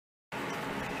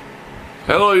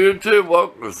Hello YouTube,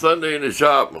 welcome to Sunday in the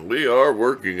Shop. We are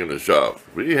working in the shop.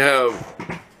 We have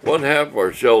one half of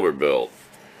our shelter built.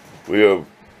 We have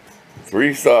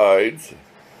 3 sides,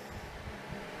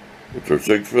 which are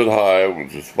 6 foot high,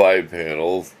 which is 5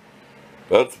 panels.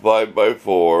 That's 5 by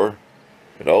 4.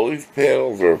 And all these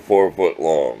panels are 4 foot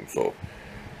long. So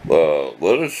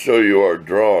let us show you our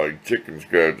drawing, chicken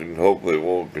scratching. Hopefully it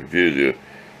won't confuse you.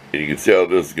 And you can see how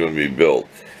this is going to be built.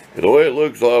 And the way it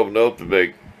looks, I'll have enough to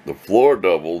make the floor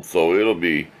doubled, so it'll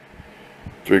be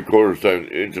 3/4 times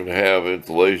 1.5 inch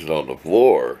insulation on the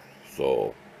floor.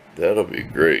 So that'll be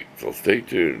great. So stay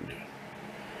tuned.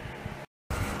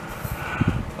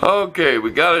 Okay,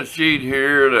 we got a sheet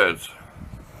here that's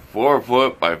 4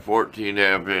 foot by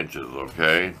 14.5 inches.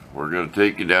 Okay, we're gonna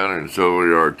take you down and show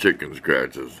you our chicken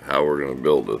scratches, how we're gonna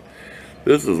build it.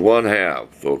 This is 1/2,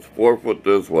 so it's 4 foot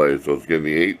this way, so it's gonna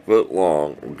be 8 foot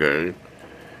long. Okay,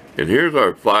 and here's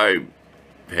our 5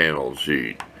 panel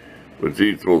sheet, which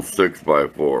equals 6 by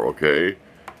 4. Okay,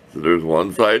 so there's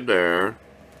one side there,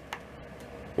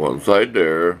 4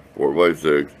 by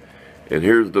 6, and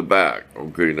here's the back.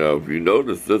 Okay, now if you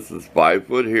notice, this is 5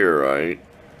 foot here, right?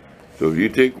 So if you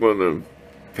take one of the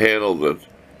panels that's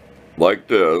like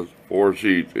this, 4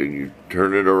 sheets, and you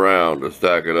turn it around to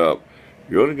stack it up,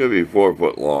 you're only going to be 4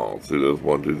 foot long. See this?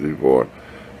 1, 2, 3, 4.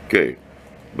 Okay,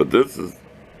 but this is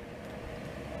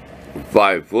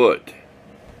 5 foot.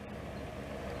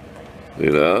 See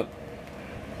that?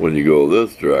 When you go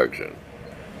this direction.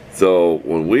 So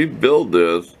when we build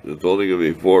this, it's only going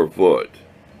to be 4 foot.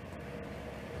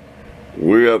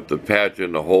 We have to patch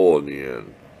in the hole in the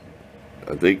end.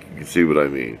 I think you can see what I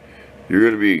mean. You're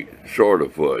going to be short a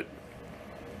foot,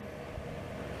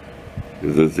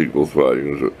 because this equals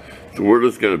 5. So we're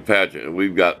just going to patch it, and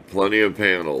we've got plenty of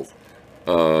panels.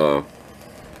 Let's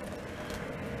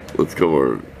come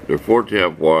over. They're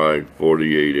 14.5 wide,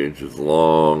 48 inches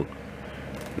long.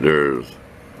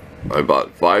 I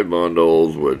bought 5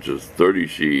 bundles, which is 30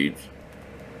 sheets.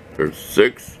 There's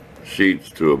 6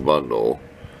 sheets to a bundle.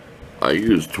 I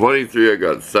used 23, I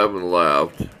got 7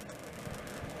 left.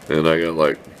 And I got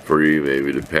like 3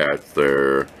 maybe to patch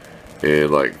there. And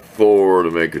like 4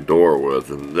 to make a door with.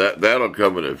 And that'll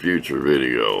come in a future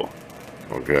video.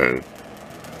 Okay.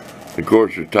 Of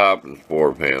course your top is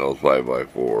 4 panels, 5 by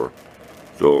 4.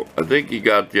 So I think you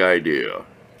got the idea.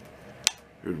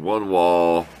 Here's one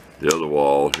wall, the other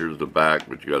wall, here's the back,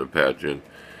 which you got to patch in,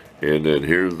 and then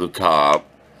here's the top.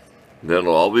 And then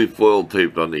it'll all be foil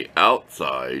taped on the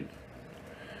outside,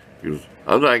 because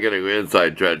I'm not going to go inside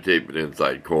and try to tape an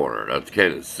inside corner. That's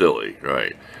kind of silly,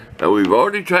 right? Now we've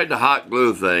already tried the hot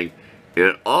glue thing.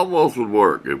 It almost would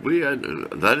work. If we had,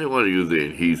 I didn't want to use the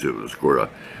adhesive to squirt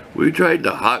out. We tried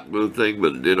the hot glue thing,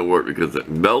 but it didn't work because it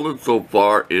melted so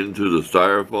far into the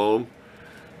styrofoam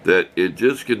that it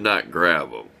just could not grab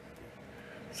them.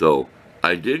 So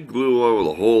I did glue on with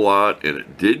a whole lot, and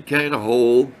it did kind of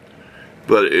hold,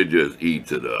 but it just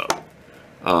eats it up.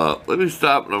 Let me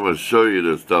stop, and I'm going to show you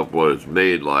this stuff, what it's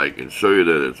made like, and show you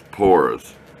that it's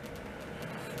porous.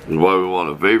 This is why we want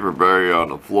a vapor barrier on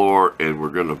the floor, and we're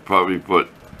going to probably put,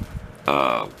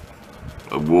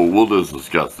 we'll just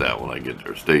discuss that when I get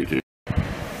there. Stay tuned.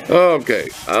 Okay,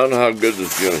 I don't know how good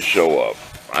this is going to show up.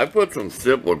 I put some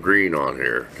simple green on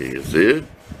here. Can you see it?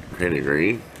 Kind of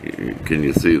green. Can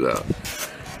you see that?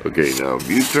 Okay, now if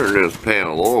you turn this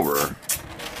panel over,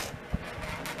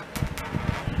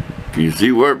 can you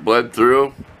see where it bled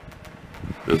through?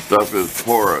 This stuff is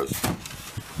porous.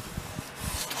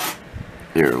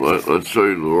 Here, let's show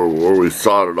you where we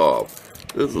sawed it off.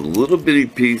 This is little bitty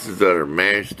pieces that are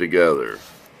mashed together.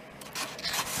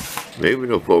 Maybe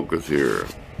no focus here.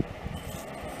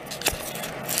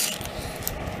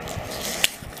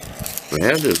 I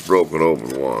had this broken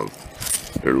open once.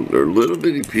 They're little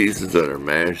bitty pieces that are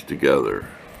mashed together.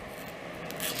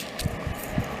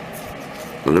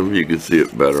 And then you can see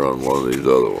it better on one of these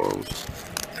other ones.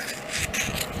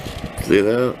 See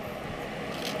that?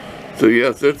 So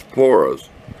yes, it's porous.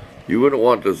 You wouldn't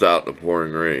want this out in the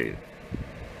pouring rain.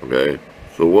 Okay?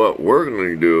 So what we're going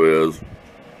to do is,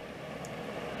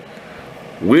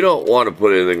 we don't want to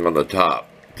put anything on the top.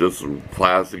 Just some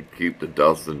plastic to keep the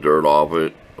dust and dirt off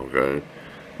it. Okay,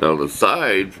 now the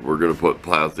sides we're going to put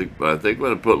plastic, but I think I'm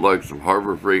going to put like some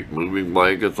Harbor Freight moving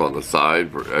blankets on the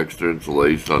side for extra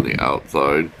insulation on the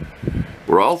outside.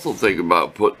 We're also thinking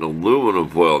about putting aluminum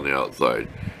foil on the outside,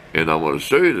 and I'm going to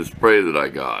show you the spray that I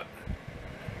got.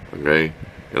 Okay,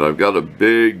 and I've got a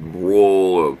big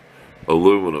roll of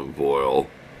aluminum foil,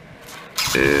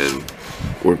 and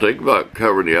we're thinking about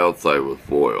covering the outside with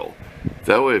foil.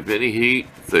 That way if any heat,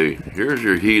 say here's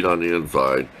your heat on the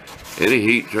inside, any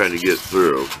heat trying to get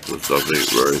through, this stuff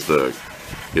ain't very thick,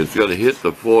 it's going to hit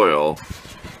the foil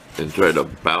and try to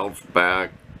bounce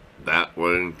back that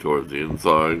way towards the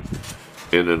inside.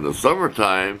 And in the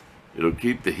summertime, it'll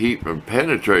keep the heat from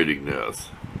penetrating this.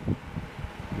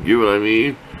 You know what I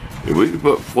mean? If we can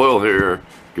put foil here,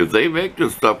 because they make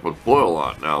this stuff with foil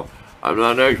on. Now, I'm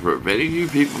not an expert. If any of you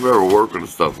people have ever worked with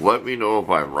this stuff, let me know if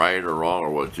I'm right or wrong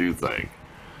or what you think.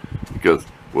 Because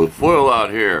with foil out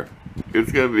here,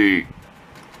 it's going to be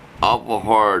awful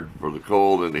hard for the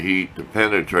cold and the heat to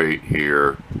penetrate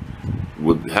here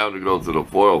with having to go through the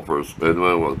foil first, and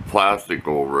then with plastic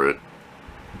over it.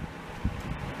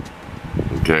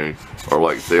 Okay, or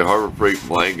like say Harbor Freight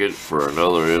blanket for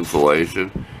another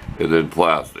insulation, and then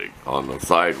plastic on the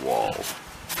side walls.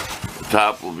 The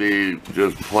top will be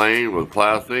just plain with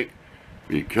plastic,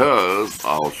 because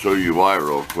I'll show you why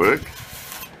real quick.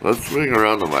 Let's swing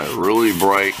around to my really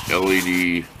bright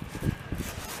LED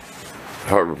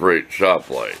Harbor Freight shop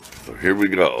light. So here we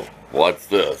go. Watch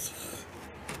this.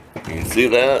 You see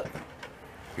that?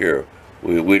 Here,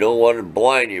 we don't want to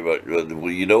blind you, but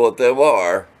you know what them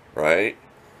are, right?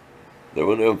 They're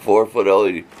one of them 4-foot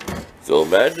LED. So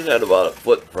imagine that about a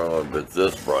foot from them, but it's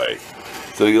this bright.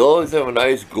 So you'll always have a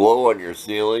nice glow on your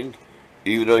ceiling,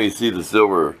 even though you see the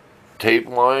silver tape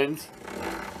lines.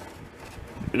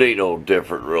 It ain't no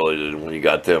different really than when you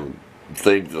got them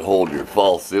things that hold your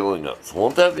false ceiling up. So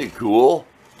won't that be cool?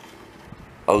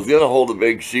 I was going to hold a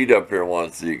big sheet up here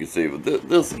once so you can see, but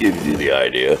this gives you the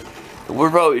idea. And we're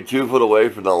probably 2 foot away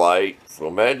from the light, so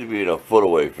imagine being a foot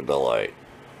away from the light.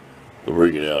 We'll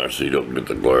bring it down so you don't get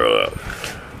the glare of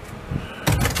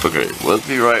that. Okay, let's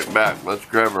be right back. Let's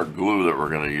grab our glue that we're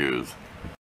going to use.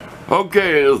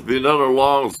 Okay, this will be another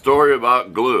long story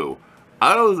about glue.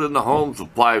 I was in the home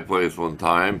supply place one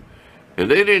time, and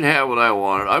they didn't have what I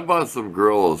wanted. I bought some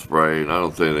Gorilla spray, and I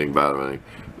don't say anything about anything.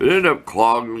 It ended up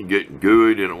clogging, getting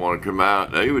gooey, didn't want to come out.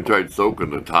 And I even tried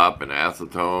soaking the top in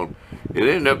acetone. It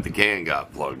ended up the can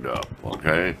got plugged up,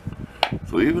 okay?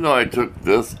 So even though I took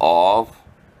this off,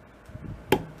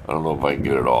 I don't know if I can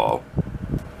get it off.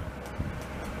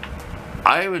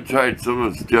 I even tried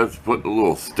someone just putting a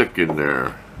little stick in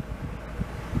there.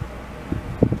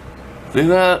 See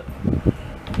that?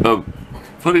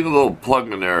 Putting a little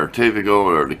plug in there, taping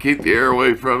over there to keep the air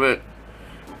away from it.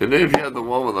 And then if you have the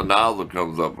one with the nozzle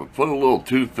comes up, but put a little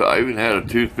toothpick. I even had a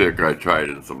toothpick I tried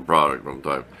in some product one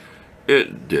time.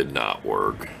 It did not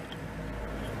work.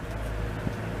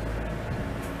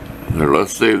 Here,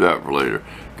 let's save that for later.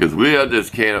 Because we had this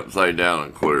can upside down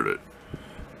and cleared it.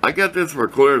 I got this for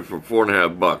clearance for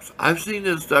 $4.50. I've seen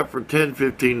this stuff for $10,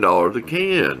 $15 a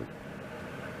can.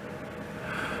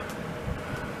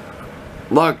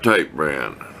 Loctite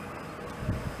brand.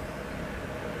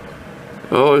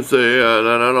 I always say, yeah, and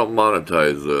I don't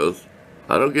monetize this.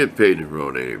 I don't get paid to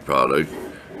promote any product.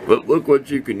 But look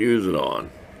what you can use it on.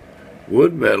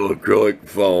 Wood, metal, acrylic,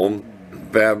 foam,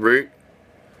 fabric,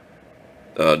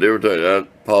 different types of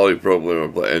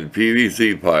polypropylene, and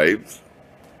PVC pipes.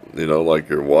 You know, like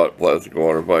your plastic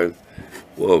water pipes.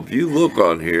 Well, if you look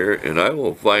on here, and I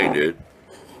will find it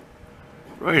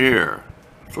right here.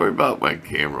 Sorry about my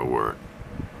camera work.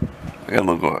 I gotta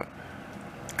look on it.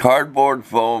 Cardboard,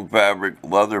 foam, fabric,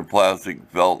 leather, plastic,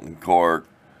 felt, and cork.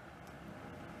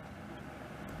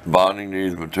 Bonding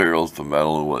these materials to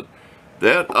metal and wood.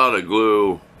 That ought to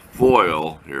glue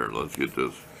foil. Here, let's get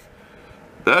this.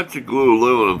 That should glue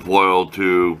aluminum foil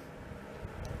to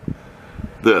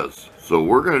this. So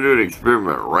we're going to do an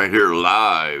experiment right here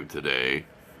live today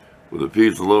with a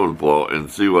piece of aluminum foil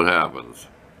and see what happens.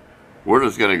 We're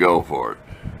just going to go for it.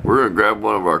 We're going to grab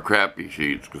one of our crappy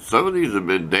sheets because some of these have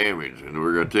been damaged, and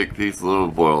we're going to take a piece of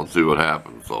aluminum foil and see what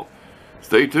happens. So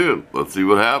stay tuned. Let's see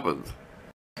what happens.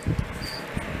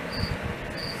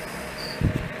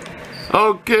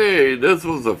 Okay, this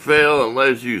was a fail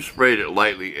unless you sprayed it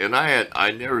lightly, and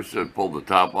I never should have pulled the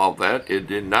top off that. It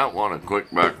did not want to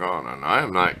click back on, and I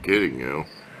am not kidding you.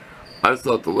 I just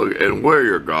thought to look, and wear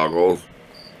your goggles.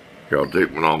 Here, I'll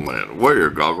take one off my hand. Wear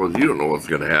your goggles. You don't know what's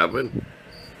going to happen.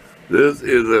 This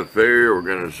is a failure. We're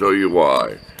going to show you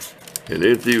why. And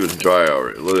it's even dry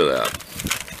already. Look at that.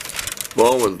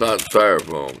 Foam is not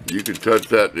styrofoam. You can touch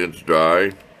that and it's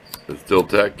dry. It's still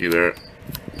tacky there.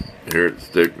 Here it's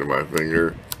sticking to my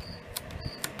finger.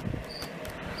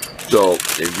 So,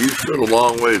 if you stood a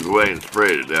long ways away and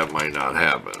sprayed it, that might not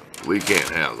happen. We can't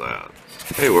have that.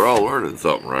 Hey, we're all learning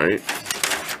something, right?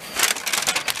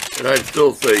 And I'd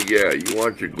still say, yeah, you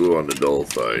want your glue on the dull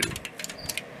side.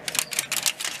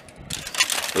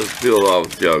 Let's peel it off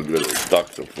and see how good it stuck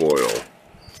to foil.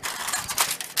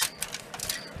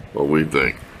 What we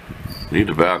think. Need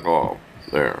to back off.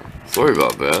 There. Sorry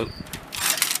about that.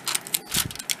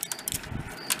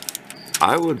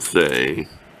 I would say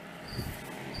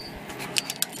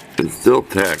it's still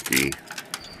tacky.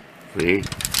 See?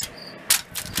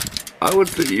 I would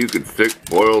say you could stick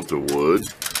foil to wood.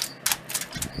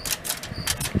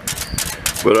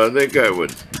 But I think I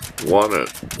would want to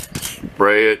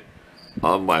spray it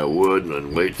on my wood and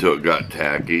then wait till it got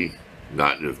tacky,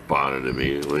 not just bond it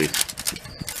immediately.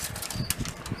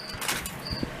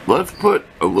 Let's put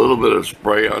a little bit of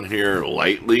spray on here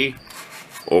lightly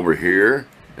over here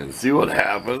and see what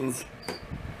happens.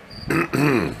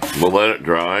 We'll let it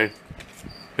dry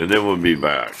and then we'll be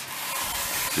back.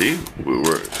 See, we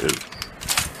were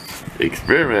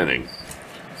experimenting.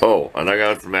 Oh, and I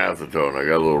got some acetone. I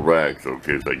got a little rag so in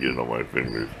case I get it on my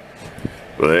fingers.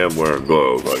 But I am wearing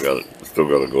gloves. Still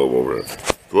got a glove over it.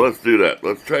 So let's do that.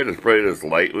 Let's try to spray this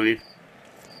lightly.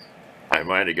 I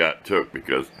might have got took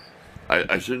because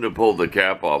I shouldn't have pulled the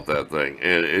cap off that thing.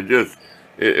 And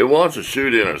it wants to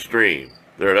shoot in a stream.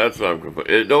 There, that's what I'm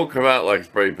complaining. It don't come out like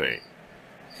spray paint.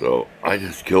 So I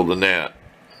just killed a gnat.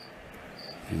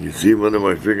 Can you see him under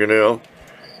my fingernail?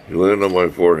 He landed on my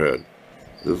forehead.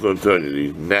 This is what I'm telling you,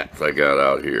 these gnats I got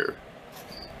out here.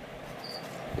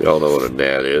 Y'all know what a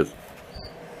gnat is.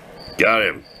 Got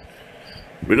him.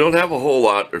 We don't have a whole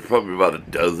lot. There's probably about a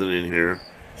dozen in here.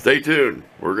 Stay tuned.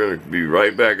 We're going to be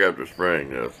right back after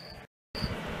spraying this.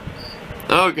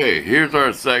 Okay, here's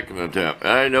our second attempt.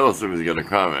 I know somebody's going to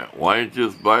comment, why don't you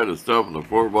just buy the stuff in the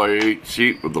 4x8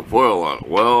 sheet with the foil on it?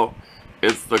 Well,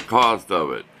 it's the cost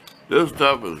of it. This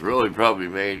stuff is really probably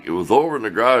made, it was over in the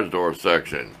garage door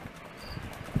section.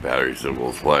 Battery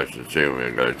symbols flashing, shame I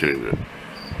got to change it.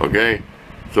 Okay,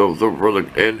 so for the,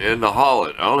 and the haul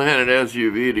it. I only had an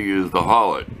SUV to use the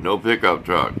haul it, no pickup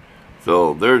truck.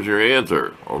 So there's your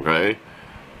answer, okay?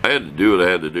 I had to do what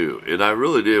I had to do. And I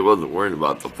really wasn't worried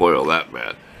about the foil that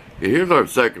bad. And here's our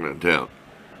second attempt.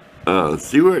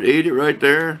 See where it ate it right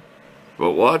there?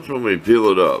 But watch when we peel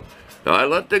it up. Now I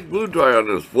let the glue dry on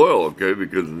this foil, okay,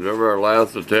 because remember our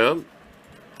last attempt?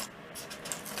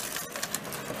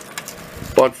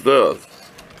 Watch this.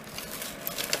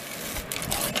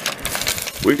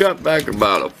 We got back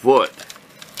about a foot.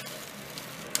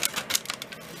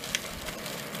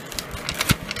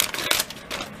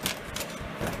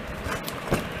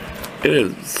 It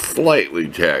is slightly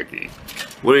tacky.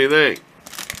 What do you think?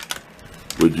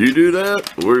 Would you do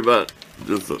that? Worry about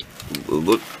just a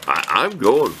look. I'm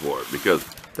going for it because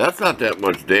that's not that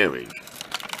much damage.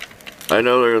 I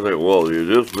know they're like, well,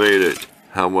 you just made it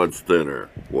how much thinner?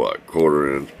 What,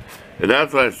 quarter inch? And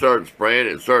that's when I started spraying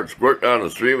it. It started squirting down the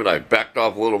stream and I backed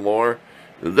off a little more.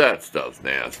 That stuff's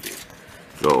nasty.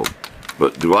 So,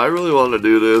 but do I really want to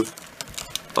do this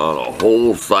on a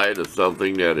whole side of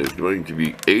something that is going to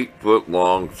be 8 foot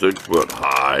long, 6 foot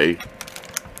high?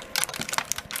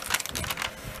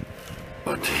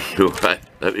 I'll tell you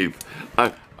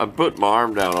what, I'm putting my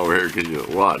arm down over here. Can you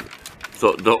watch?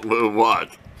 So don't move,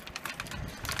 watch.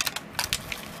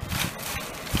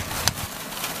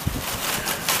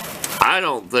 I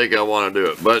don't think I want to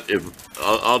do it, but if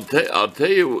I'll tell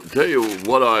you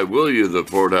what I will use it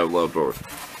for to have leftover.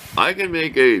 I can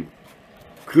make a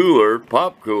cooler,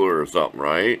 pop cooler or something,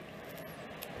 right?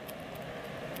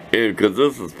 And because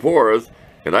this is porous,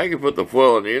 and I can put the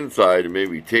foil on the inside and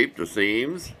maybe tape the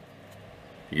seams.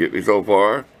 You get me so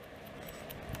far?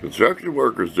 Construction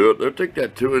workers do it. They'll take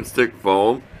that 2-inch thick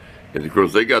foam, and of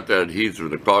course they got that adhesive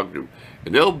in the caulk tube,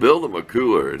 and they'll build them a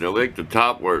cooler, and they'll make the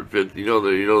top where it fits. You know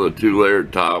the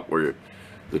two-layered top where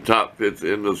the top fits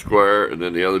in the square, and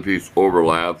then the other piece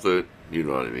overlaps it. You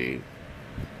know what I mean?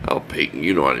 I'll paint.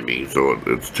 You know what I mean? So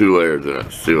it's 2 layers and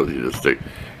that seal you just stick.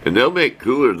 And they'll make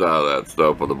coolers out of that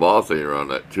stuff. When the boss ain't around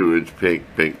that 2-inch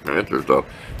Pink Panther stuff,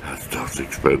 that stuff's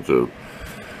expensive.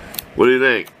 What do you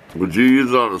think? Would you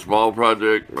use it on a small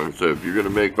project? Like I said, if you're gonna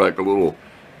make like a little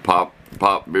pop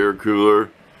beer cooler,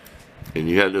 and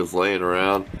you had this laying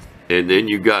around, and then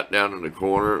you got down in the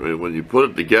corner, and when you put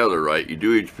it together, right, you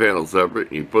do each panel separate,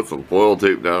 and you put some foil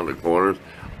tape down in the corners.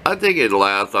 I think it'd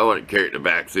last. I wouldn't carry it in the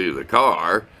back seat of the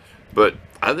car, but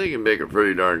I think it'd make a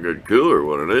pretty darn good cooler,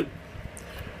 wouldn't it?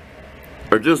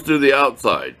 Or just do the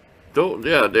outside. Don't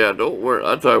worry.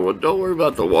 I tell you what, don't worry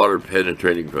about the water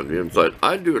penetrating from the inside.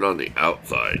 I'd do it on the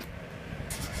outside.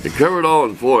 And cover it all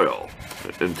in foil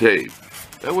and tape.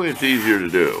 That way it's easier to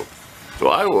do. So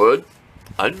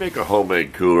I'd make a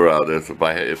homemade cooler out of this if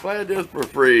I had this for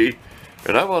free,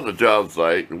 and I'm on the job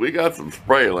site and we got some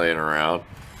spray laying around.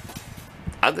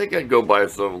 I think I'd go buy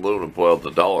some aluminum foil at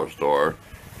the dollar store,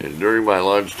 and during my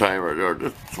lunchtime or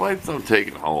just swipe some, take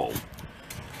it home.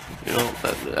 You know,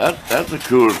 that's a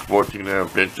cooler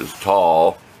 14.5 inches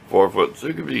tall, 4 foot, so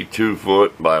it could be 2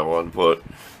 foot by 1 foot.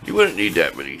 You wouldn't need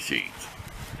that many sheets.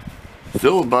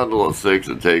 Steal a bundle of 6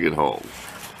 and take it home.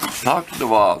 Talk to the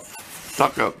boss.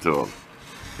 Suck up to him.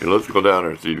 Here, let's go down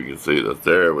there and see if we can see this.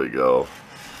 There we go.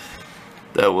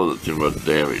 That wasn't too much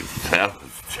damage. That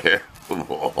was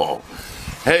terrible.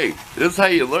 Hey, this is how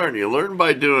you learn. You learn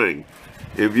by doing.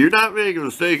 If you're not making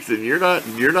mistakes, then you're not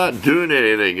doing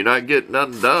anything. You're not getting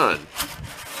nothing done.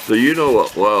 So you know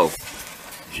what? Well,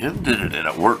 Jim did it and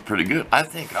it worked pretty good. I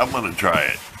think I'm gonna try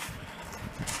it.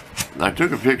 I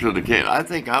took a picture of the can. I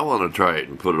think I want to try it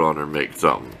and put it on there and make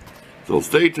something. So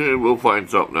stay tuned. We'll find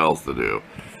something else to do.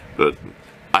 But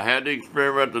I had to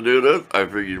experiment to do this. I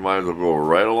figured you might as well go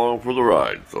right along for the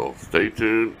ride. So stay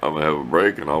tuned. I'm going to have a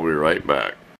break and I'll be right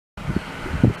back.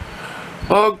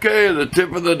 Okay, the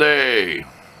tip of the day.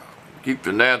 Keep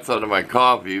the gnats out of my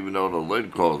coffee even though the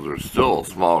lid closed. There's still a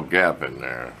small gap in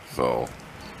there. So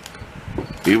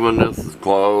even when this is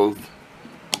closed,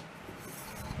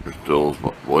 there's still,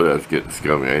 boy, that's getting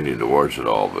scummy. I need to wash it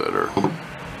all better.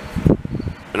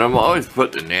 And I'm always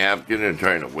putting a napkin and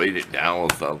trying to weight it down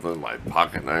with something, my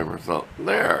pocket knife or something.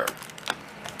 There.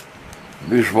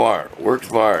 Be smart. Work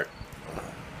smart.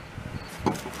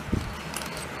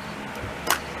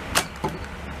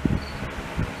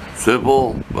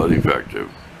 Simple but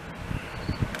effective.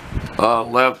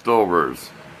 Leftovers.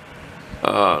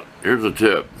 Here's a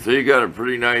tip. Say you got a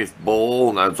pretty nice bowl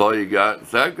and that's all you got.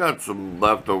 See, I've got some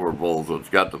leftover bowls, so it's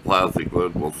got the plastic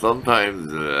lid. Well,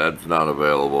 sometimes that's not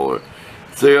available.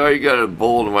 Say all you got a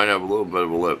bowl and it might have a little bit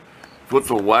of a lip. Put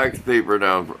some wax paper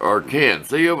down, or can.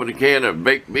 Say you open a can of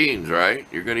baked beans, right?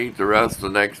 You're going to eat the rest the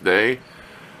next day.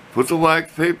 Put some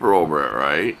wax paper over it,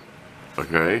 right?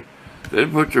 Okay.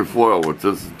 Then put your foil, which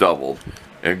this is doubled,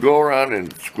 and go around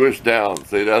and squish down.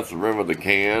 Say that's the rim of the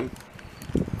can.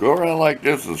 Go around like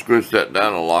this and squish that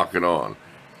down and lock it on.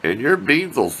 And your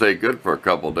beans will stay good for a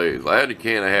couple days. I had a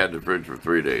can I had in the fridge for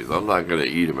 3 days. I'm not going to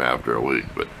eat them after a week,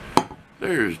 but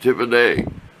there's tip of the day.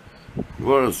 You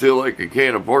want to seal like a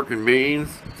can of pork and beans?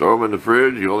 Throw them in the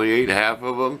fridge. You only ate half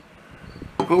of them.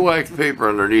 Put wax paper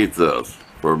underneath this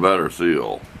for a better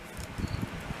seal.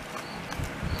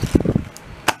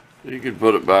 You can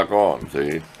put it back on,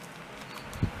 see?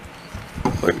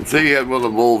 Like, see, you had one of the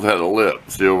bowls had a lip.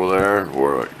 See over there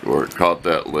where it caught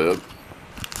that lip?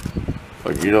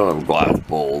 Like, you know them glass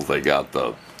bowls, they got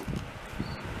the...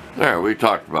 There, we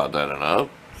talked about that enough.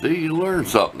 See, you learned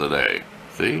something today.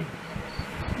 See?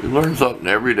 You learn something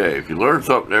every day. If you learn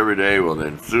something every day, well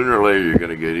then sooner or later you're going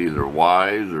to get either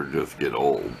wise or just get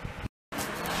old.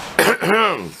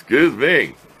 Excuse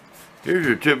me. Here's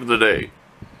your tip of the day.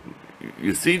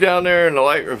 You see down there in the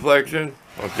light reflection?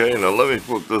 Okay, now let me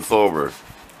flip this over.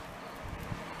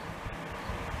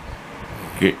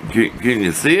 Can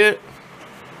you see it?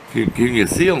 Can you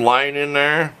see a line in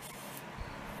there?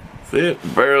 See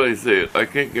it? Barely see it. I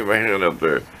can't get my hand up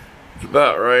there. It's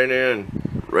about right in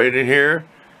here.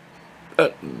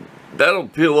 That'll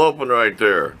peel open right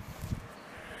there.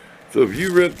 So if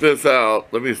you rip this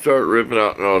out, let me start ripping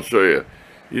out and I'll show you.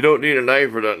 You don't need a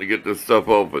knife or nothing to get this stuff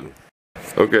open.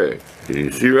 Okay, can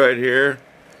you see right here?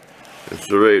 It's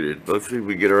serrated. Let's see if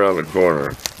we get around the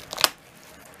corner.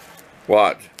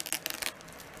 Watch.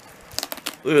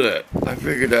 Look at that. I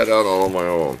figured that out all on my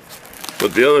own.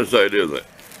 But the other side isn't.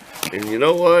 And you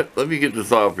know what? Let me get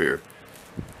this off here.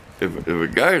 If a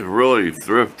guy's really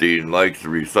thrifty and likes to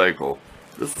recycle,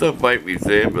 this stuff might be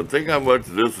sand, but think how much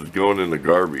of this is going in the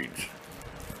garbage.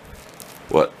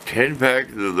 What, 10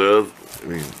 packs of this? I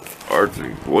mean,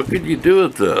 Archie, what could you do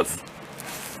with this?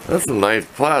 That's some nice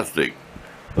plastic.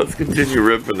 Let's continue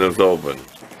ripping this open.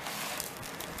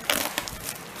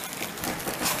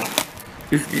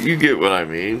 You get what I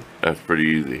mean. That's pretty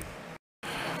easy.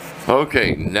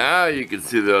 Okay, now you can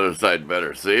see the other side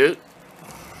better. See it?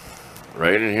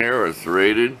 Right in here where it's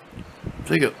serrated.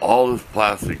 Think of all this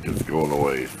plastic that's going to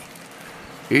waste.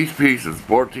 Each piece is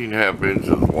 14.5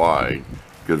 inches wide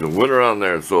because it went around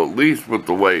there, so at least with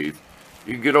the waste,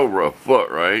 you can get over a foot,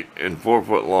 right? And 4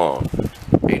 foot long.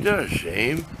 Ain't that a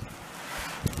shame?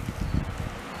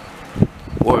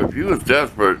 Boy, if you was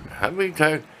desperate, how many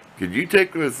times could you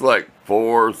take this like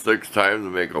 4 or 6 times to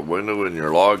make a window in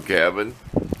your log cabin?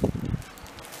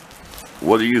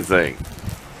 What do you think?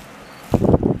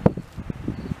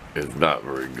 It's not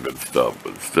very good stuff,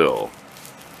 but still,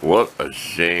 what a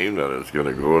shame that it's going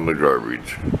to go in the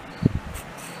garbage.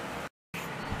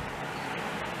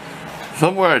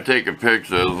 Somewhere I take a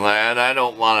picture, and I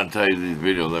don't want to tell you these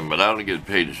videos in, but I don't get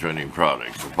paid to show any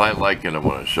products. If I like it, I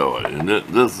want to show it. And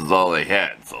this is all they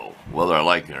had, so whether I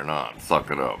like it or not,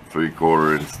 suck it up.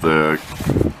 3/4 inch thick.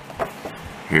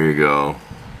 Here you go.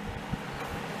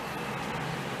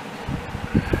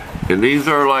 And these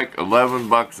are like 11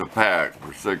 bucks a pack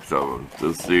for 6 of them,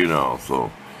 just so you know.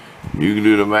 So you can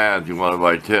do the math. You want to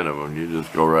buy 10 of them, you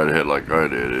just go right ahead like I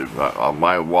did.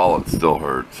 My wallet still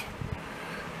hurts.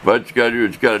 But you gotta do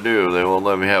what you gotta do. They won't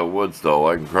let me have a wood stove.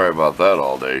 I can cry about that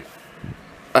all day.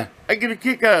 I get a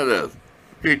kick out of this.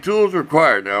 Okay, tools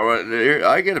required. Now, right here,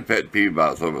 I get a pet peeve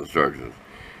about some instructions.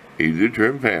 Easy to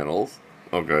trim panels.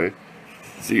 Okay.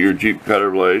 See your cheap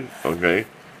cutter blade. Okay.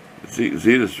 See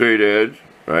the straight edge,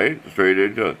 right? Straight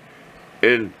edge.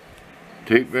 And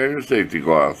tape measure safety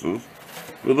glasses.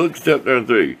 But look, step number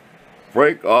 3.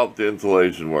 Break off the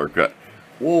insulation where cut.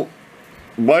 Well,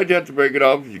 why'd you have to break it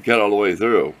off if you cut all the way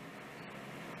through?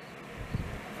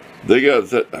 They got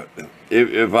set.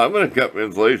 If I'm going to cut my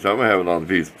insulation, I'm going to have it on a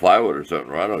piece of plywood or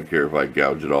something. I don't care if I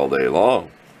gouge it all day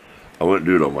long. I wouldn't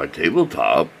do it on my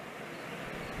tabletop.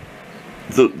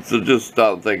 So just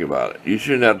stop and think about it. You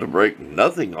shouldn't have to break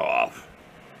nothing off.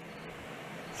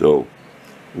 So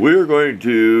we're going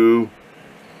to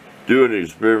do an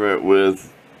experiment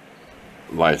with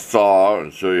my saw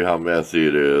and show you how messy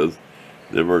it is.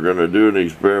 Then we're going to do an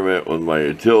experiment with my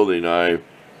utility knife,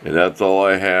 and that's all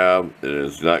I have, and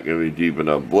it's not going to be deep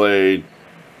enough blade,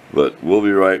 but we'll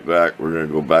be right back. We're going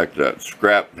to go back to that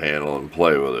scrap panel and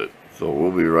play with it. So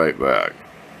we'll be right back.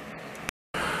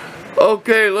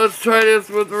 Okay, let's try this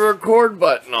with the record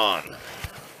button on.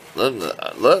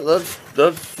 Let's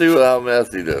see how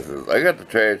messy this is. I got the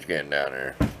trash can down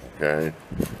here, okay?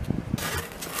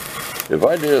 If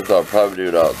I do this, I'll probably do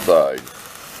it outside.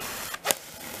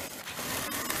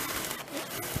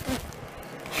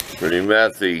 Pretty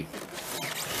messy.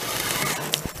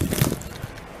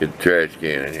 Get the trash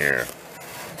can in here.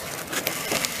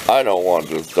 I don't want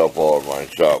this stuff all over my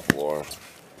shop floor.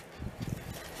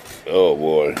 Oh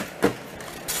boy.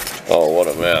 Oh, what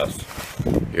a mess.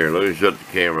 Here, let me shut the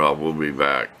camera off. We'll be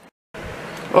back.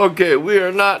 Okay, we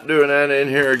are not doing that in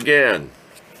here again.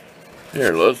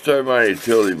 Here, let's try my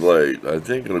utility blade. I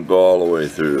think it'll go all the way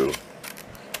through.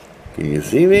 Can you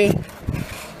see me?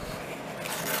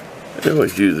 I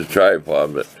always use a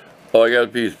tripod, but oh, I got a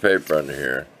piece of paper under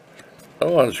here. I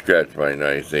don't want to scratch my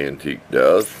nice antique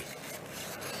desk.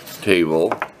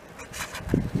 Table.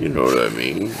 You know what I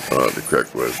mean. I'll have to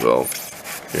correct myself.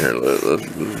 Here, let's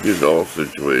get it all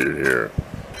situated here.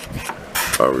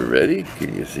 Are we ready?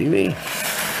 Can you see me?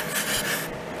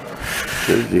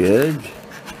 There's the edge.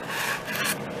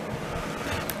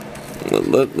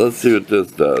 Let's see what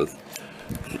this does.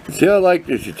 See how I like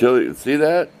this utility? See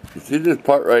that? You see this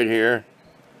part right here?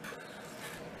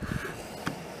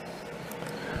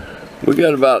 We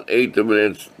got about 1/8 of an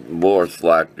inch more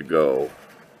slack to go.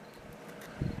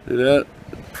 See that?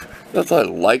 That's why I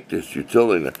like this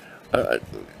utility.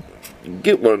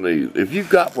 Get one of these. If you've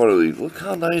got one of these, look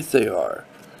how nice they are.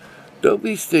 Don't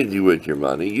be stingy with your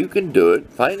money. You can do it.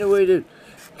 Find a way to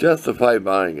justify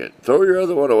buying it. Throw your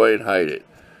other one away and hide it.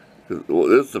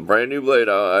 This is a brand new blade.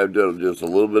 I've done just a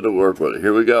little bit of work with it.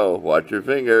 Here we go. Watch your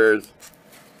fingers.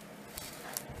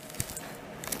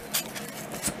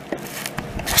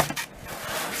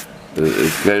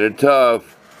 It's kind of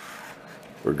tough.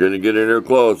 We're going to get in there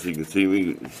close. You can see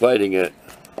me fighting it.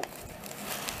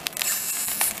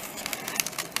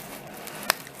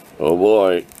 Oh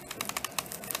boy.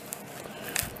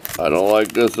 I don't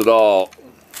like this at all.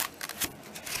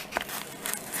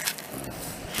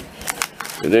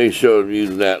 And they showed him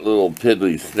using that little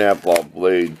piddly snap-off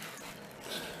blade.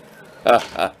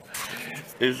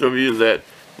 They showed me using that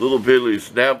little piddly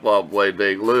snap-off blade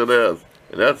thing. Look at this.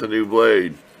 And that's a new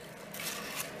blade.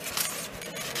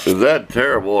 Is that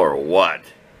terrible or what?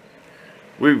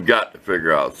 We've got to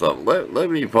figure out something.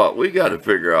 Let me pop. We got to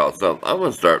figure out something. I'm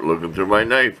going to start looking through my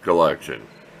knife collection.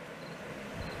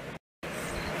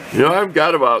 You know, I've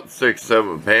got about 6,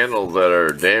 7 panels that are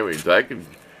damaged. I could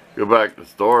go back to the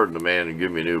store and demand and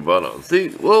give me a new bundle. See,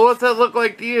 well, what's that look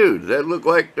like to you? Does that look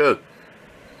like the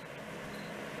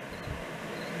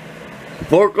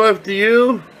forklift to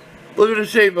you? Look at the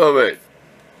shape of it.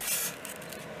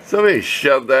 Somebody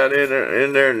shoved that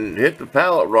in there and hit the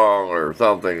pallet wrong or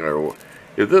something. Or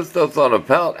if this stuff's on a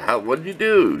pallet, what'd you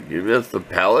do? You missed the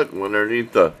pallet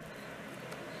underneath the...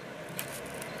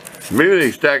 Maybe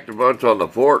they stacked a bunch on the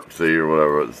fork, see, or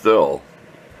whatever, but still.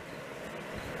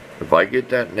 If I get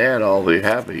that net, I'll be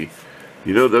happy.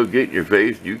 You know, they'll get in your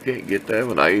face. You can't get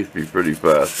them, and I used to be pretty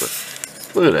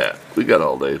fast. But look at that. We got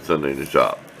all day Sunday in the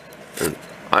shop. And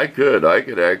I could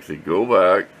actually go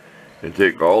back and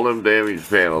take all them damaged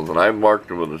panels, and I marked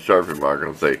them with a Sharpie marker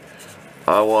and say,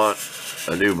 I want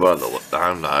a new bundle.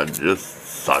 I'm not, just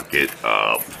suck it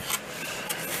up.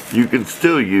 You can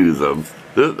still use them.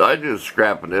 I'm just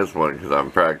scrapping this one because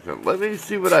I'm practicing. Let me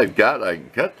see what I've got I can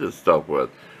cut this stuff with.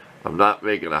 I'm not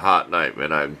making a hot knife,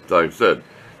 and like I said,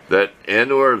 that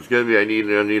end where it's gonna be, I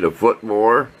need a foot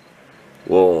more.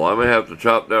 Well, I'm gonna have to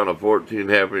chop down a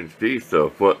 14.5-inch piece to a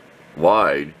foot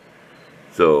wide.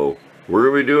 So we're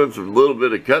gonna be doing some little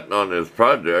bit of cutting on this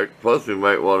project. Plus, we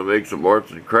might want to make some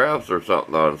arts and crafts or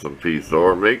something on some pieces,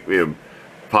 or make me a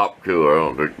pop cooler. I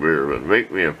don't drink beer, but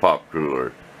make me a pop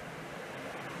cooler.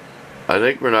 I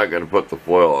think we're not going to put the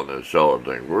foil on this sheller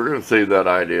thing. We're going to save that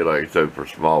idea, like I said, for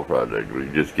small projects. We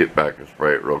can just get back and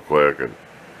spray it real quick, and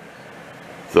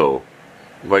so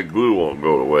my glue won't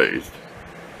go to waste.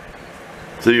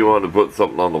 So you want to put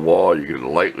something on the wall, you can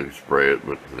lightly spray it,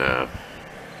 but nah.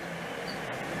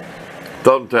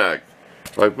 Thumbtacks.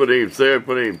 If I put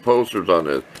any posters on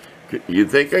this, you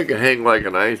think I could hang like a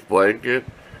nice blanket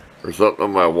or something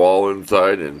on my wall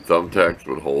inside, and thumbtacks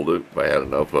would hold it if I had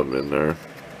enough of them in there?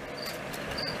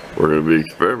 We're going to be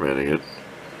experimenting it.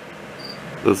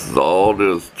 This is all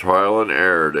just trial and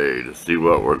error day to see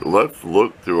what let's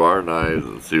look through our knives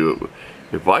and see what,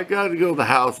 if I got to go to the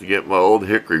house to get my old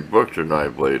hickory butcher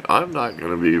knife blade, I'm not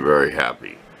going to be very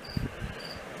happy.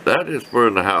 That is for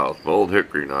in the house, my old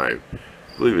hickory knife.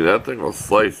 Believe me, that thing will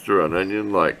slice through an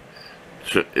onion like,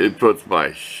 it puts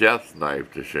my chef's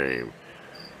knife to shame.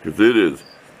 Because it is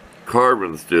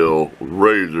carbon steel,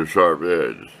 razor sharp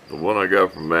edge. The one I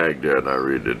got from Magdad and I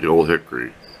read it, the old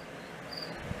hickory.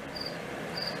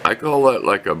 I call that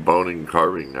like a boning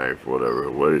carving knife, whatever,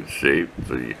 the way it's shaped.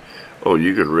 So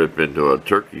you can rip into a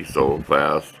turkey so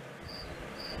fast.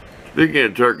 Speaking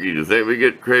of turkey, you think we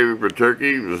get craving for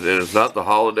turkey and it's not the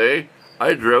holiday?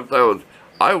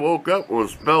 I woke up and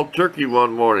smelled turkey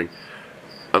one morning.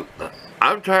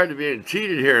 I'm tired of being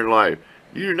cheated here in life.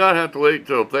 You do not have to wait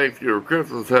till Thanksgiving or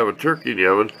Christmas to have a turkey in the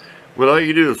oven. When all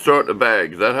you do is throw it in the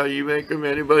bag. Is that how you make them,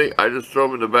 anybody? I just throw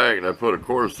them in the bag and I put a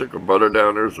quarter stick of butter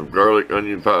down there, some garlic,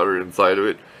 onion powder inside of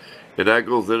it. And that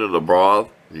goes into the broth.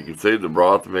 You can save the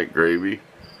broth to make gravy.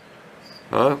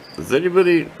 Huh? Has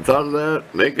anybody thought of that?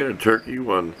 Making a turkey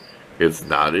when it's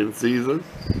not in season?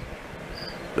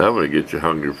 That would get you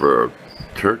hungry for a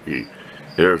turkey.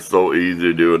 They're so easy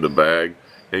to do in the bag.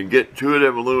 And get 2 of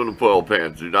them aluminum foil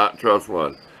pans. Do not trust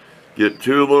one. Get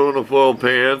 2 aluminum foil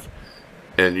pans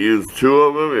and use 2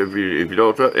 of them if you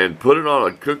don't trust, and put it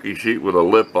on a cookie sheet with a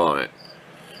lip on it.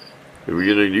 If you're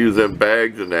going to use them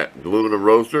bags and that aluminum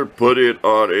roaster, put it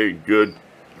on a good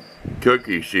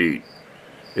cookie sheet.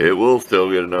 It will still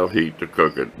get enough heat to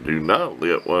cook it. Do not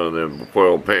let one of them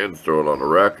foil pans throw it on the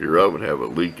rack of your oven and have a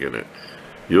leak in it.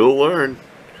 You'll learn.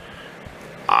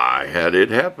 I had it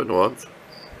happen once.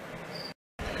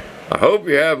 I hope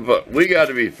you have, but we got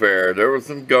to be fair. There was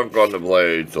some gunk on the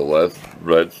blade, so let's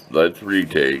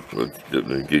retake. Let's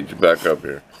get you back up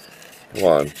here. Come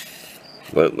on.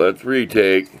 Let's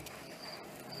retake.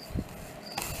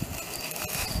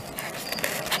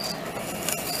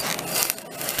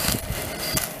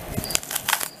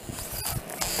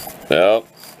 Yep.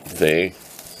 See?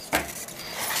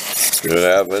 See what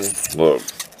happens? Look.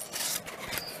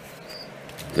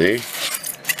 See?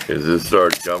 As this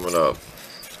starts coming up.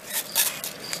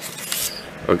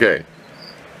 Okay,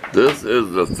 this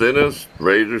is the thinnest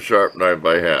razor sharp knife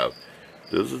I have.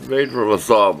 This is made from a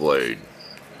saw blade.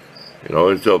 You know, I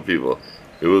always tell people,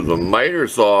 it was a miter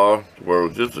saw where it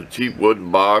was just a cheap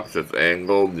wooden box that's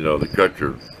angled, you know, to cut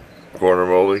your corner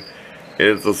molding. And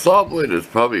it's a saw blade that's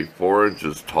probably 4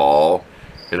 inches tall.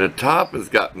 And the top has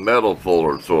got metal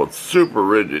fullers, so it's super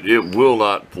rigid. It will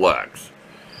not flex.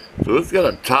 So it's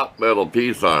got a top metal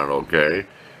piece on it, okay?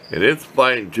 And it's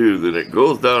fine tooth, and it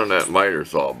goes down in that miter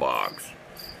saw box.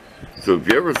 So if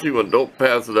you ever see one, don't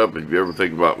pass it up if you ever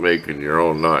think about making your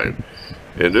own knife.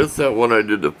 And this is that one I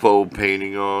did the faux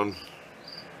painting on.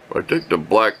 I took the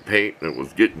black paint and it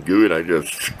was getting gooey and I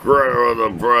just scrubbed with a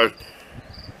brush.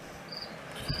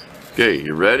 Okay,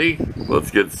 you ready?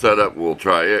 Let's get set up and we'll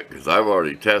try it because I've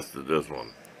already tested this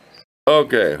one.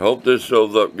 Okay, hope this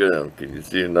shows up good. Can you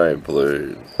see the knife,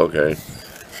 please? Okay,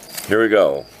 here we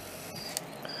go.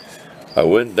 I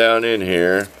went down in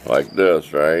here like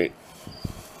this, right?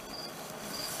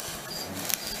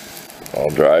 I'll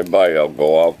drive by, I'll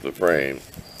go off the frame.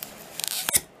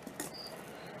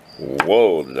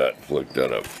 Whoa, did that flick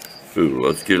that up. Ooh,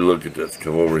 let's get a look at this.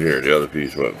 Come over here, the other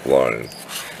piece went flying.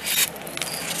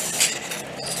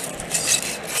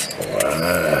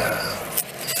 Wow.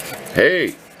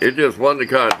 Hey, it just won the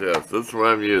contest. This is what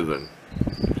I'm using.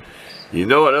 You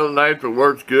know what other knife that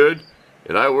works good?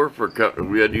 And I worked for a company,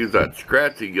 we had to use that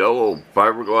scratchy yellow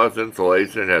fiberglass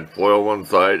insulation, had foil one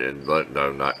side, and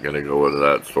I'm not going to go into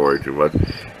that story too much.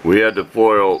 We had to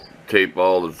foil tape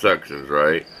all the sections,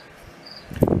 right?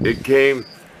 It came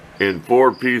in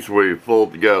 4 pieces where you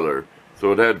fold together.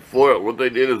 So it had foil. What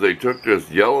they did is they took this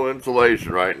yellow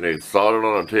insulation, right, and they sawed it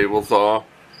on a table saw,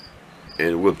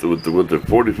 and with the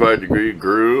 45-degree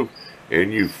groove,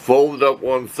 and you fold it up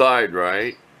one side,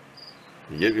 right?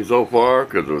 You get me so far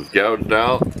because it was gouged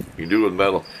out. You do with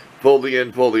metal. Fold the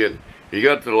end, fold the end. You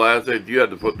got to the last edge, you had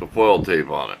to put the foil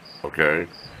tape on it. Okay.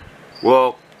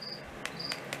 Well,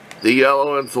 the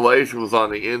yellow insulation was on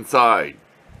the inside,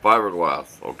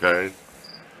 fiberglass. Okay.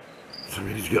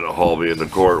 Somebody's gonna haul me in the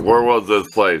court. Where was this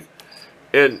place?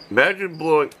 And imagine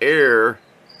blowing air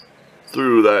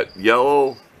through that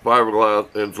yellow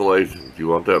fiberglass insulation. Do you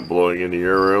want that blowing into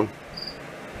your room?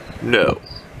 No.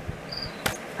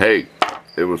 Hey,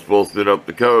 it was supposed to fit up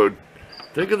the code.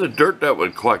 Think of the dirt that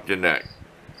would collect in that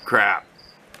crap.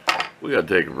 We gotta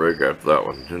take a break after that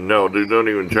one. No, dude, don't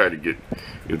even try to get.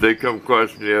 If they come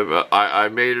question you, I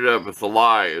made it up. It's a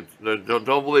lie. Don't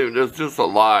believe it. It's just a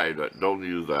lie. Don't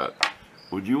use that.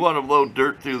 Would you want to blow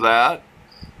dirt through that?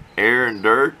 Air and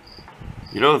dirt?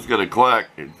 You know it's gonna collect.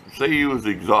 Say you was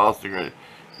exhausting, right?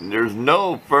 There's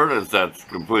no furnace that's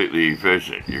completely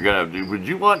efficient. You're gonna have to. Would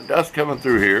you want dust coming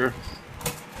through here?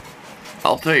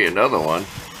 I'll tell you another one.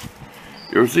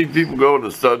 You ever see people go in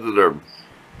the studs of their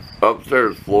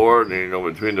upstairs floor, and you know,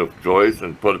 between the joists,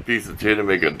 and put a piece of tin and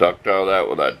make a duct out of that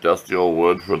with that dusty old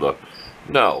wood for the...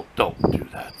 No, don't do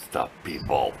that stuff,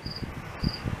 people.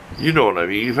 You know what I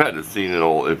mean? You've had to see an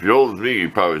old... If you're old as me,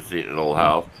 you've probably seen an old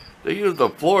house. They use the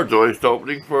floor joist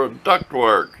opening for duct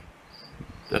work.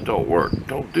 That don't work.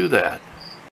 Don't do that.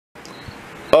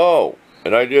 Oh,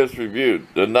 and I just reviewed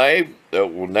the knife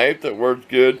that works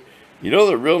good. You know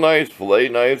the real nice fillet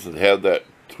knives that have that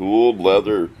tooled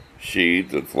leather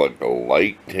sheath that's like a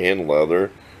light tan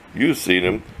leather? You've seen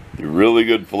them. They're really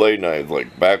good fillet knives,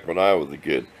 like back when I was a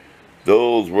kid.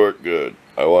 Those work good.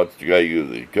 I watched a guy use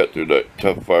it. He cut through that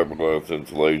tough fiberglass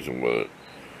insulation with it.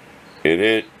 And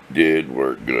it did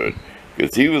work good.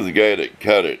 Because he was the guy that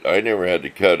cut it. I never had to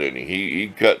cut any. He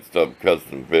cut stuff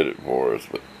custom fitted for us.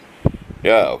 But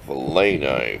yeah, a fillet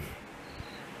knife.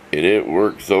 And it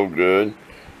worked so good.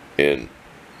 And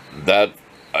that,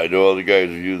 I know other guys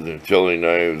are using chili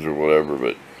knives or whatever,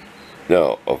 but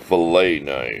no, a fillet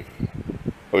knife.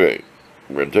 Okay,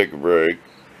 we're going to take a break.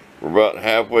 We're about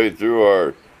halfway through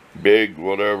our big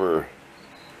whatever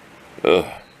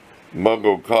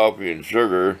Mungo coffee and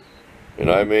sugar,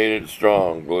 and I made it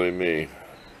strong, believe me.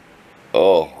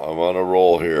 Oh, I'm on a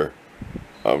roll here.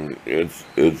 It's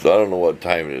I don't know what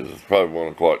time it is. It's probably 1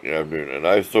 o'clock in the afternoon, and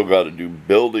I still got to do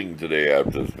building today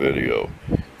after this video.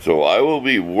 So I will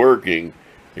be working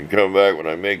and come back when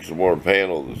I make some more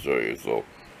panels to show you. So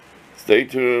stay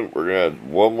tuned. We're going to have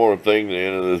one more thing at the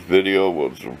end of this video,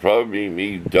 which will probably be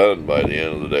me done by the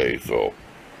end of the day. So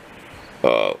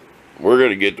we're going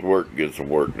to get to work and get some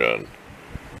work done.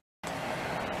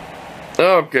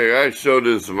 Okay, I showed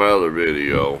this in my other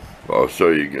video. I'll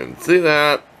show you again. See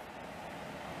that?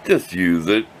 Just use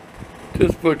it.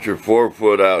 Just put your 4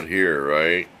 foot out here,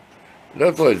 right?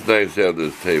 That's why it's nice to have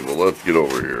this table. Let's get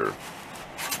over here.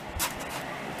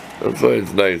 That's why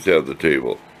it's nice to have the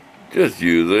table. Just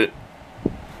use it.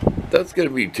 That's going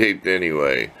to be taped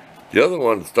anyway. The other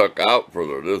one stuck out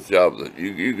further. This is the opposite.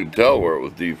 You can tell where it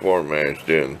was deformed, mashed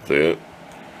in. See it?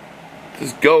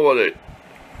 Just go with it.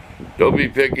 Don't be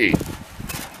picky.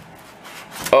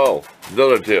 Oh,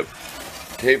 another tip.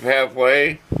 Tape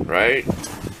halfway, right?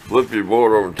 Flip your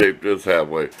board over and tape this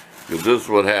halfway. Because this is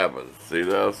what happens. See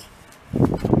this?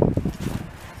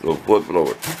 So flip it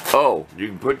over. Oh, you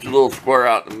can put your little square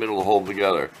out in the middle to hold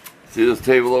together. See this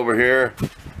table over here?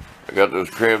 I got this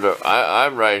crammed up.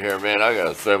 I'm right here, man. I got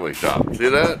an assembly shop. See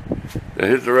that? It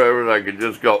hits the rubber and I can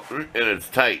just go, and it's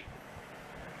tight.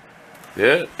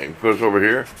 Yeah, I can push over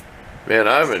here. Man,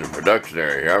 I'm in the production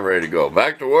area here. I'm ready to go.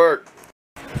 Back to work.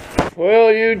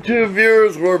 Well, YouTube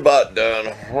viewers, we're about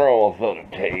done. We're almost out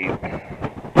of tape.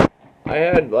 I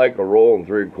had like a roll and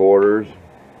 3/4.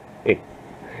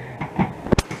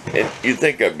 And you'd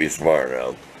think I'd be smart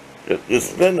now.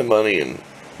 Just spend the money and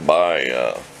buy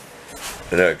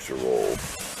an extra roll.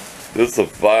 This is a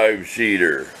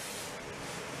 5-sheeter.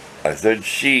 I said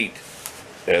sheet.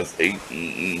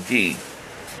 S-H-E-E-T.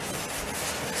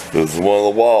 This is one of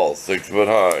the walls, 6 foot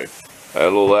high. I had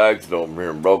a little accident over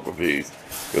here and broke a piece.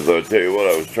 Because I'll tell you what,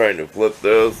 I was trying to flip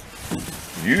this.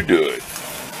 You do it.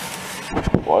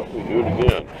 Watch me do it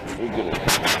again. Look at it.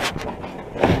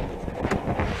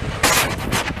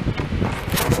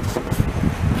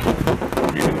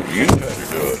 You try to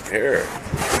do it. Here.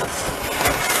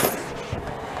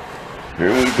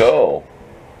 Here we go.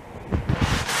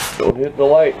 Don't hit the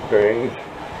light strings.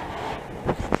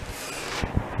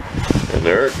 And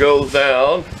there it goes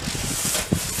down.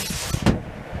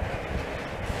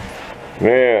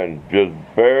 Man, just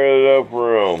barely enough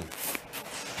room.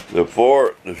 The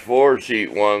four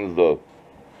sheet ones,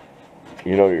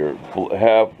 your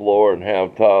half floor and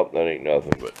half top, that ain't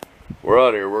nothing. But we're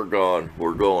out here, we're gone,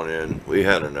 we're going in. We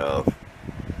had enough.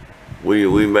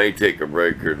 We may take a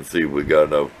break here and see if we got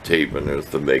enough tape in this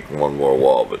to make one more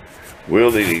wall, but we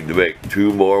only need to make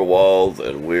 2 more walls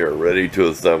and we are ready to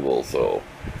assemble. So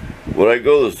when I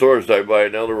go to the store, should I buy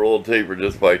another roll of tape or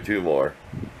just buy 2 more?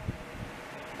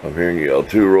 I'm hearing you yell,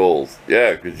 2 rolls.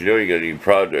 Yeah, because you're going to need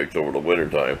projects over the winter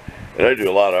time. And I do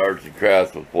a lot of arts and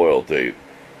crafts with foil tape.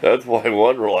 That's why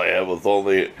one roll I have was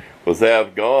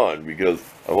half gone, because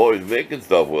I'm always making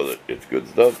stuff with it. It's good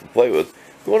stuff to play with.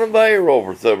 Go on and buy a roll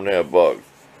for $7.50.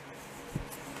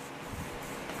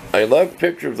 I left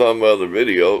pictures on my other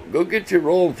video. Go get your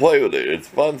roll and play with it. It's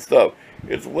fun stuff.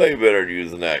 It's way better than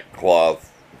using that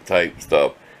cloth type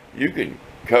stuff. You can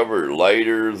cover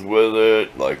lighters with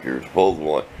it, like your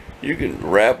disposable one. You can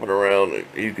wrap it around.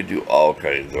 You can do all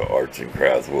kinds of arts and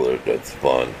crafts with it. That's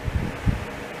fun.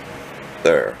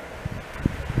 There.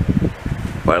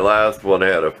 My last one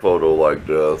had a photo like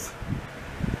this.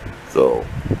 So,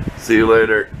 see you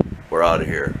later. We're out of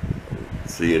here.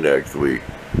 See you next week.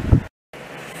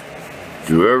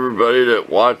 To everybody that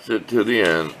watched it to the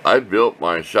end, I built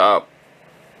my shop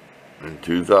in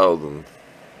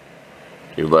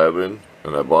 2011,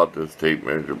 and I bought this tape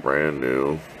measure brand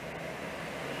new.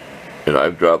 And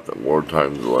I've dropped it more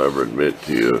times than I'll ever admit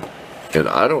to you. And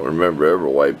I don't remember ever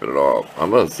wiping it off. I'm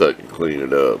going to sit and clean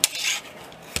it up.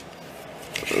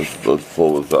 Let's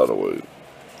pull this out of the way.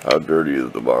 How dirty is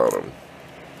the bottom?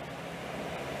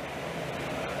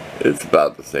 It's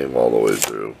about the same all the way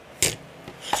through.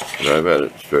 And I've had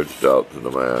it stretched out to the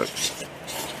max.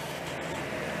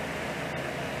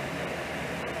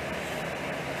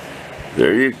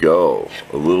 There you go.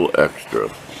 A little extra.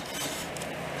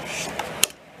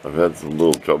 I've had some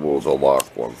little trouble with the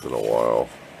lock once in a while.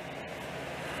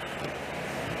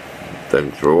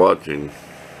 Thanks for watching.